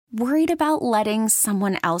Worried about letting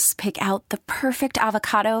someone else pick out the perfect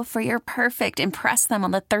avocado for your perfect impress them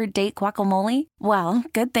on the third date guacamole? Well,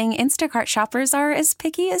 good thing Instacart shoppers are as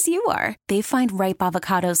picky as you are. They find ripe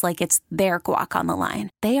avocados like it's their guac on the line.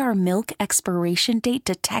 They are milk expiration date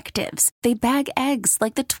detectives. They bag eggs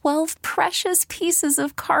like the 12 precious pieces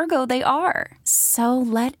of cargo they are. So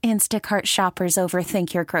let Instacart shoppers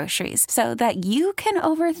overthink your groceries so that you can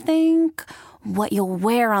overthink what you'll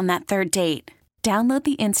wear on that third date. Download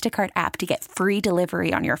the Instacart app to get free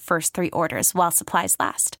delivery on your first 3 orders while supplies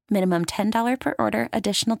last. Minimum $10 per order.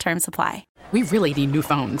 Additional terms apply. We really need new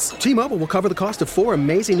phones. T-Mobile will cover the cost of 4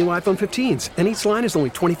 amazing new iPhone 15s, and each line is only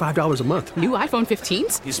 $25 a month. New iPhone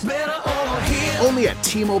 15s? It's better over here. Only at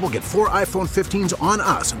T-Mobile, get 4 iPhone 15s on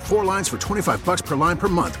us and 4 lines for $25 per line per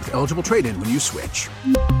month with eligible trade-in when you switch.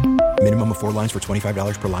 Minimum of 4 lines for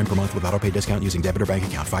 $25 per line per month with autopay discount using debit or bank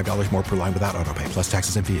account. $5 more per line without autopay, plus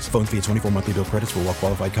taxes and fees. Phone fee at 24 monthly bill credits for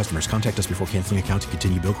well-qualified customers. Contact us before canceling account to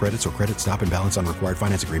continue bill credits or credit stop and balance on required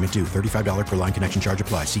finance agreement due. $35 per line connection charge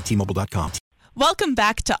applies. See T-Mobile.com. Welcome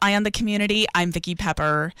back to Eye on the Community. I'm Vicki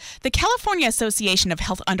Pepper. The California Association of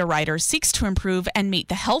Health Underwriters seeks to improve and meet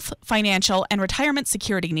the health, financial, and retirement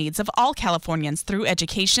security needs of all Californians through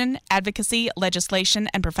education, advocacy, legislation,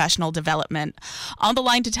 and professional development. On the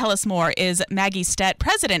line to tell us more is Maggie Stedt,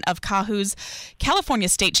 president of CAHU's California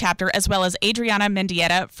State Chapter, as well as Ariana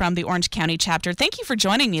Mendieta from the Orange County Chapter. Thank you for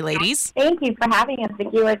joining me, ladies. Thank you for having us,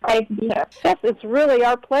 Vicki. We're excited to be here. Yes, it's really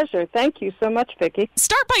our pleasure. Thank you so much, Vicki.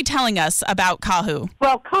 Start by telling us about CAHU.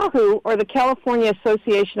 Well, CAHU, or the California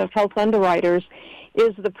Association of Health Underwriters,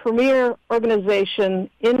 is the premier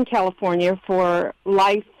organization in California for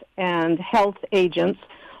life and health agents.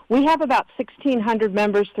 We have about 1,600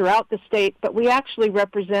 members throughout the state, but we actually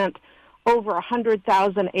represent over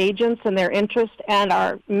 100,000 agents and their interest and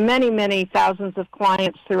our many, many thousands of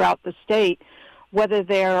clients throughout the state, whether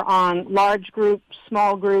they're on large group,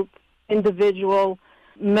 small group, individual,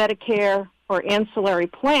 Medicare, or ancillary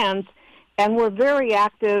plans. And we're very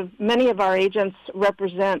active. Many of our agents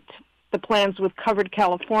represent the plans with Covered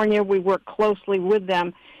California. We work closely with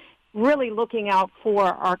them, really looking out for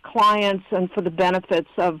our clients and for the benefits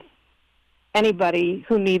of anybody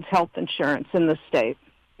who needs health insurance in the state.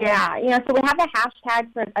 Yeah, so we have a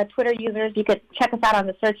hashtag for Twitter users. You could check us out on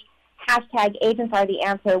the search hashtag Agents Are the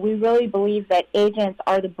Answer. We really believe that agents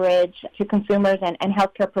are the bridge to consumers and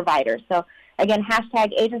healthcare providers. So again,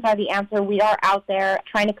 hashtag Agents Are the Answer. We are out there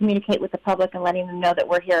trying to communicate with the public and letting them know that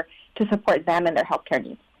we're here to support them and their healthcare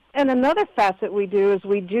needs. And another facet we do is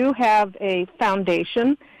we do have a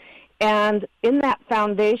foundation, and in that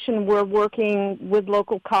foundation we're working with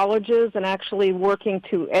local colleges and actually working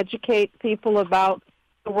to educate people about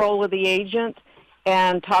the role of the agent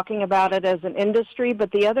and talking about it as an industry.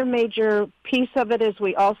 But the other major piece of it is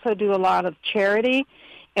we also do a lot of charity.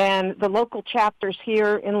 And the local chapters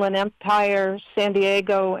here, Inland Empire, San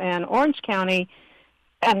Diego, and Orange County,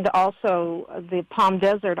 and also the Palm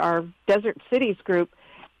Desert, our Desert Cities group,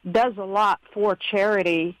 does a lot for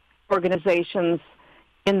charity organizations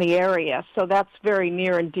in the area. So that's very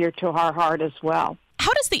near and dear to our heart as well.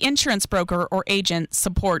 How does the insurance broker or agent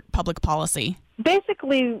support public policy?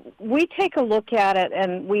 Basically, we take a look at it,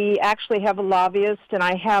 and we actually have a lobbyist, and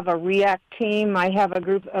I have a REACT team. I have a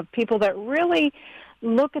group of people that really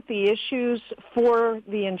look at the issues for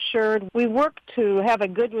the insured. We work to have a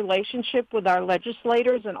good relationship with our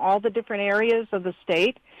legislators in all the different areas of the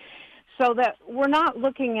state so that we're not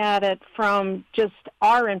looking at it from just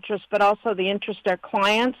our interest, but also the interest of our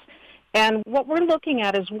clients. And what we're looking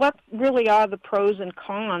at is what really are the pros and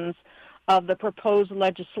cons of the proposed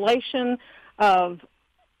legislation, of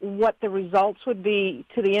what the results would be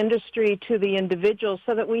to the industry, to the individuals,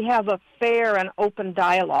 so that we have a fair and open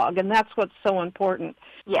dialogue, and that's what's so important.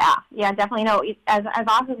 Yeah, definitely. No, as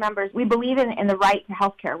AHU members, we believe in the right to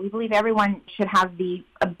health care. We believe everyone should have the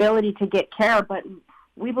ability to get care, but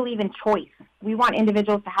we believe in choice. We want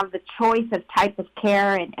individuals to have the choice of types of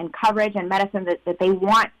care and coverage and medicine that they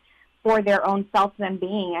want for their own self and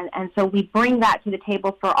being, and so we bring that to the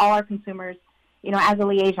table for all our consumers, as a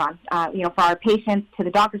liaison, for our patients, to the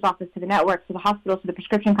doctor's office, to the networks, to the hospitals, to the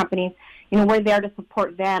prescription companies. We're there to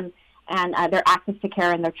support them and their access to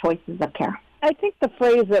care and their choices of care. I think the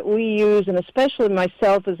phrase that we use, and especially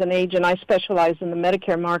myself as an agent, I specialize in the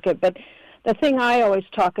Medicare market, but the thing I always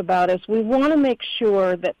talk about is we want to make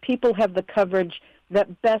sure that people have the coverage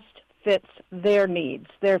that best fits their needs,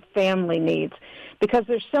 their family needs, because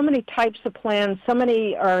there's so many types of plans, so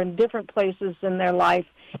many are in different places in their life.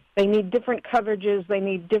 They need different coverages, they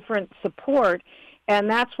need different support, and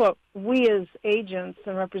that's what we as agents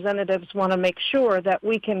and representatives want to make sure that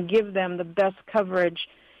we can give them the best coverage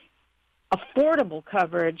affordable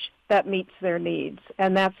coverage that meets their needs.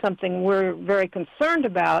 And that's something we're very concerned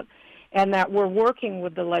about, and that we're working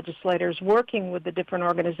with the legislators, working with the different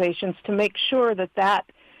organizations to make sure that that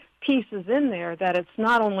piece is in there, that it's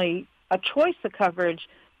not only a choice of coverage,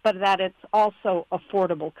 but that it's also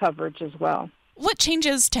affordable coverage as well. What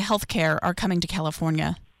changes to health care are coming to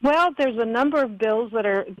California? Well, there's a number of bills that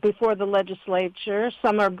are before the legislature.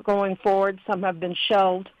 Some are going forward, some have been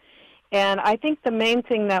shelved. And I think the main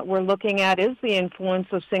thing that we're looking at is the influence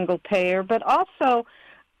of single payer, but also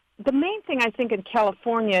the main thing I think in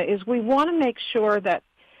California is we want to make sure that,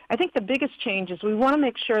 I think the biggest change is we want to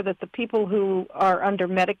make sure that the people who are under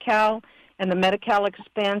Medi-Cal and the Medi-Cal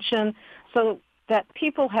expansion, so that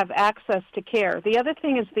people have access to care. The other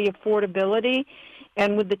thing is the affordability,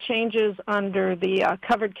 and with the changes under the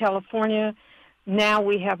Covered California, now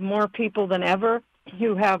we have more people than ever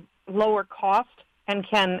who have lower cost and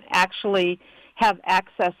can actually have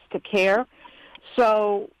access to care.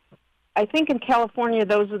 So I think in California,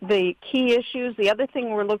 those are the key issues. The other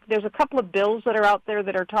thing there's a couple of bills that are out there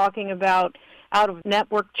that are talking about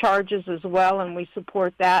out-of-network charges as well, and we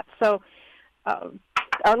support that. So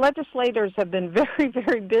our legislators have been very,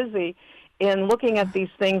 very busy in looking at these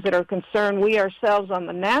things that are concerned. We ourselves on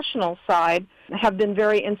the national side have been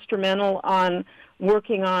very instrumental on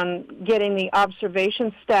working on getting the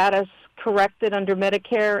observation status corrected under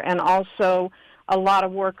Medicare, and also a lot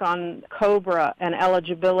of work on COBRA and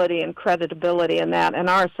eligibility and creditability and that. And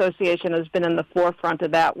our association has been in the forefront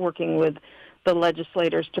of that, working with the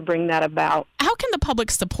legislators to bring that about. How can the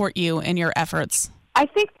public support you in your efforts? I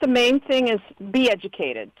think the main thing is be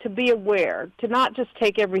educated, to be aware, to not just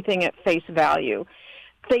take everything at face value.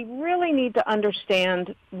 They really need to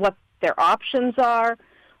understand what their options are,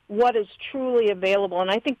 what is truly available.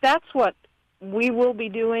 And I think that's what we will be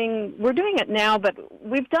doing. We're doing it now, but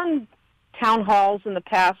we've done town halls in the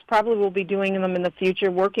past, probably will be doing them in the future,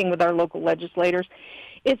 working with our local legislators.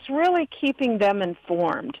 It's really keeping them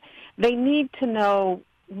informed. They need to know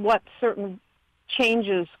what certain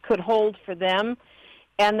changes could hold for them,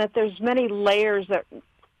 and that there's many layers that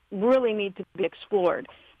really need to be explored.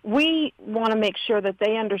 We want to make sure that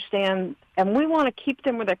they understand, and we want to keep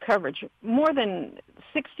them with their coverage. More than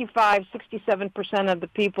 67% of the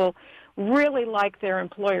people really like their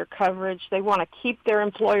employer coverage. They want to keep their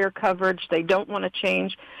employer coverage. They don't want to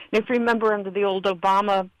change. And if you remember under the old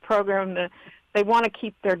Obama program, they want to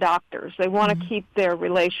keep their doctors. They want to keep their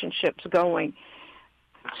relationships going.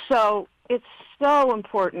 So it's so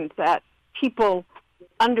important that people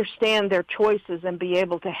understand their choices and be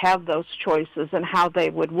able to have those choices and how they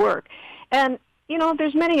would work. And, you know,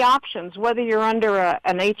 there's many options, whether you're under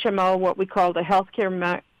an HMO, what we call the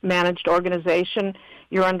healthcare managed organization,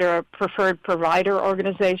 you're under a preferred provider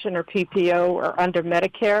organization or PPO, or under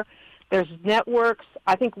Medicare. There's networks.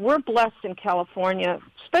 I think we're blessed in California,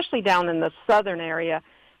 especially down in the southern area.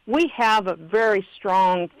 We have a very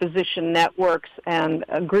strong physician networks and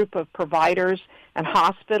a group of providers and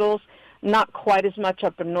hospitals, not quite as much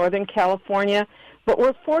up in Northern California, but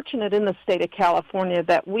we're fortunate in the state of California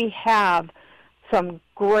that we have some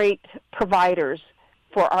great providers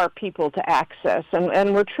for our people to access,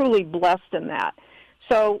 and we're truly blessed in that.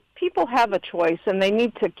 So people have a choice, and they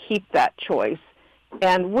need to keep that choice.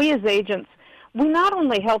 And we as agents, we not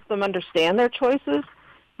only help them understand their choices,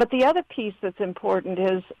 but the other piece that's important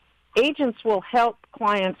is agents will help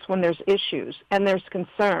clients when there's issues and there's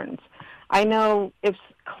concerns. I know if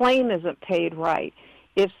claim isn't paid right,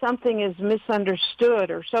 if something is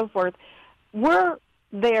misunderstood or so forth, we're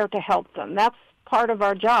there to help them. That's part of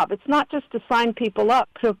our job. It's not just to sign people up,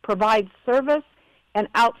 to provide service and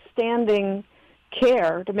outstanding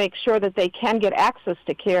care to make sure that they can get access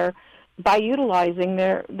to care by utilizing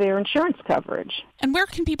their insurance coverage. And where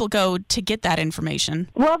can people go to get that information?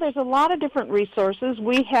 Well, there's a lot of different resources.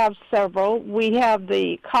 We have several. We have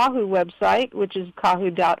the CAHU website, which is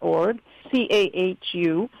CAHU.org,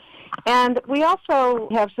 CAHU. And we also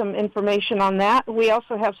have some information on that. We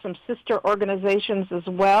also have some sister organizations as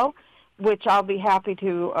well, which I'll be happy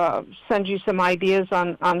to send you some ideas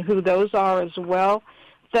on who those are as well,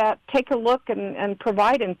 that take a look and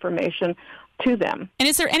provide information to them. And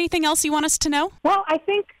is there anything else you want us to know? Well, I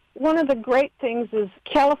think one of the great things is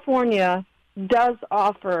California does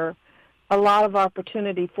offer a lot of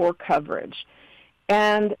opportunity for coverage.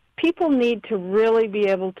 And people need to really be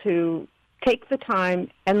able to take the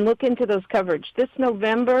time and look into those coverage. This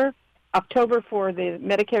November, October for the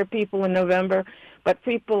Medicare people in November, but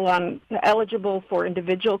people eligible for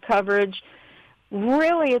individual coverage,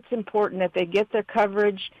 really it's important that they get their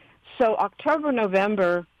coverage. So October,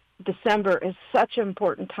 November, December is such an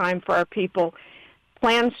important time for our people.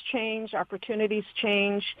 Plans change, opportunities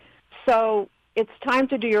change. So it's time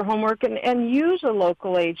to do your homework and use a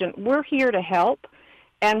local agent. We're here to help,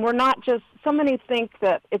 and we're not just, so many think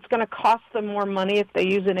that it's going to cost them more money if they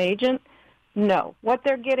use an agent. No. What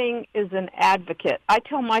they're getting is an advocate. I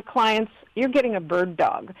tell my clients, you're getting a bird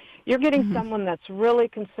dog. You're getting someone that's really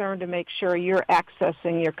concerned to make sure you're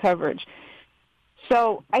accessing your coverage.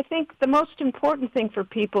 So I think the most important thing for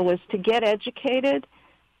people is to get educated,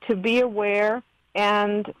 to be aware,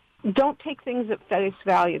 and don't take things at face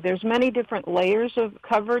value. There's many different layers of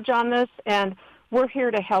coverage on this, and we're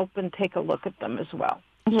here to help and take a look at them as well.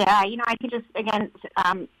 Yeah, I can just, again,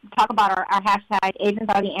 talk about our hashtag,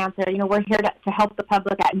 Agents Are the Answer. We're here to help the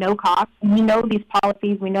public at no cost. We know these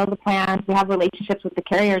policies. We know the plans. We have relationships with the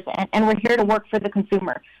carriers, and we're here to work for the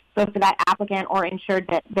consumer. So for that applicant or insured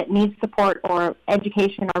that needs support or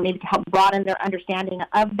education or maybe to help broaden their understanding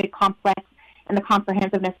of the complex and the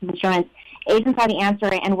comprehensiveness of insurance, Agents Are the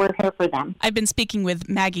Answer, and we're here for them. I've been speaking with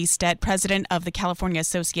Maggie Stedt, president of the California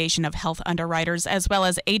Association of Health Underwriters, as well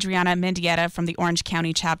as Ariana Mendieta from the Orange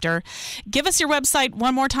County chapter. Give us your website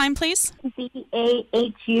one more time, please.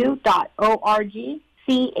 CAHU.org.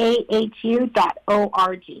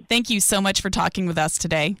 CAHU.org. Thank you so much for talking with us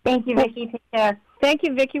today. Thank you, Vicki. Take care. Thank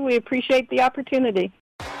you, Vicki. We appreciate the opportunity.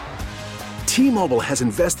 T-Mobile has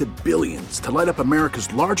invested billions to light up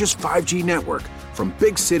America's largest 5G network, from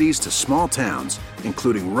big cities to small towns,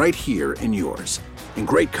 including right here in yours. And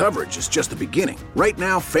great coverage is just the beginning. Right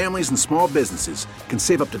now, families and small businesses can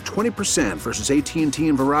save up to 20% versus AT&T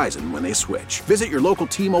and Verizon when they switch. Visit your local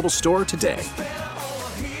T-Mobile store today.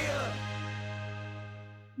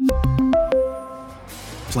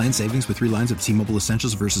 Plan savings with 3 lines of T-Mobile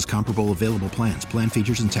Essentials versus comparable available plans. Plan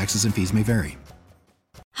features and taxes and fees may vary.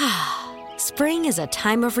 Spring is a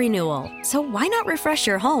time of renewal, so why not refresh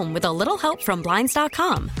your home with a little help from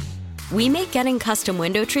Blinds.com? We make getting custom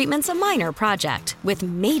window treatments a minor project with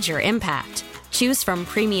major impact. Choose from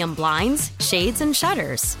premium blinds, shades, and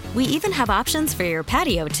shutters. We even have options for your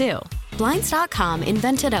patio, too. Blinds.com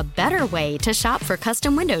invented a better way to shop for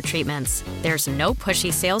custom window treatments. There's no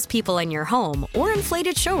pushy salespeople in your home or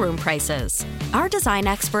inflated showroom prices. Our design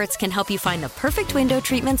experts can help you find the perfect window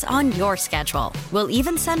treatments on your schedule. We'll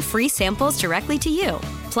even send free samples directly to you.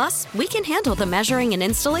 Plus, we can handle the measuring and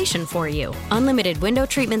installation for you. Unlimited window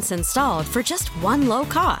treatments installed for just one low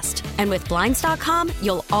cost. And with Blinds.com,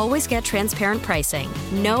 you'll always get transparent pricing.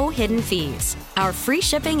 No hidden fees. Our free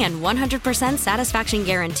shipping and 100% satisfaction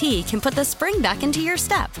guarantee can put the spring back into your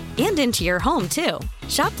step and into your home, too.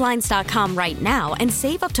 Shop Blinds.com right now and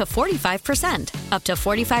save up to 45%. Up to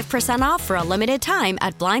 45% off for a limited time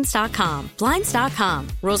at Blinds.com. Blinds.com.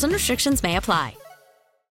 Rules and restrictions may apply.